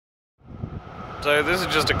So this is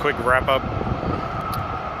just a quick wrap up.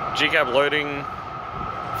 GCAP Loading,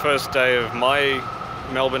 first day of my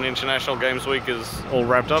Melbourne International Games Week is all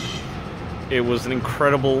wrapped up. It was an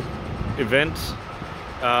incredible event.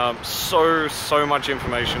 So much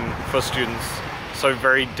information for students, so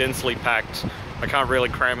very densely packed. I can't really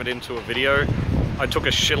cram it into a video. I took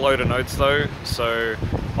a shitload of notes though, so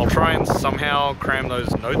I'll try and somehow cram those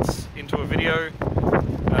notes into a video.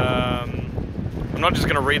 I'm not just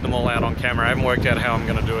going to read them all out on camera. I haven't worked out how I'm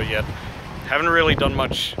going to do it yet. Haven't really done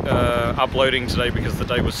much uploading today because the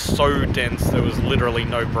day was so dense. There was literally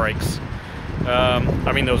no breaks.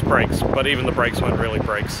 I mean, there was breaks, but even the breaks weren't really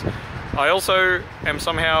breaks. I also am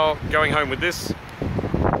somehow going home with this.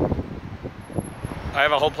 I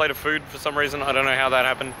have a whole plate of food for some reason. I don't know how that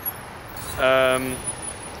happened.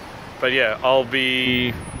 But yeah, I'll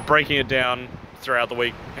be breaking it down throughout the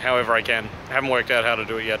week however I can. I haven't worked out how to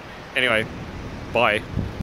do it yet. Anyway, bye.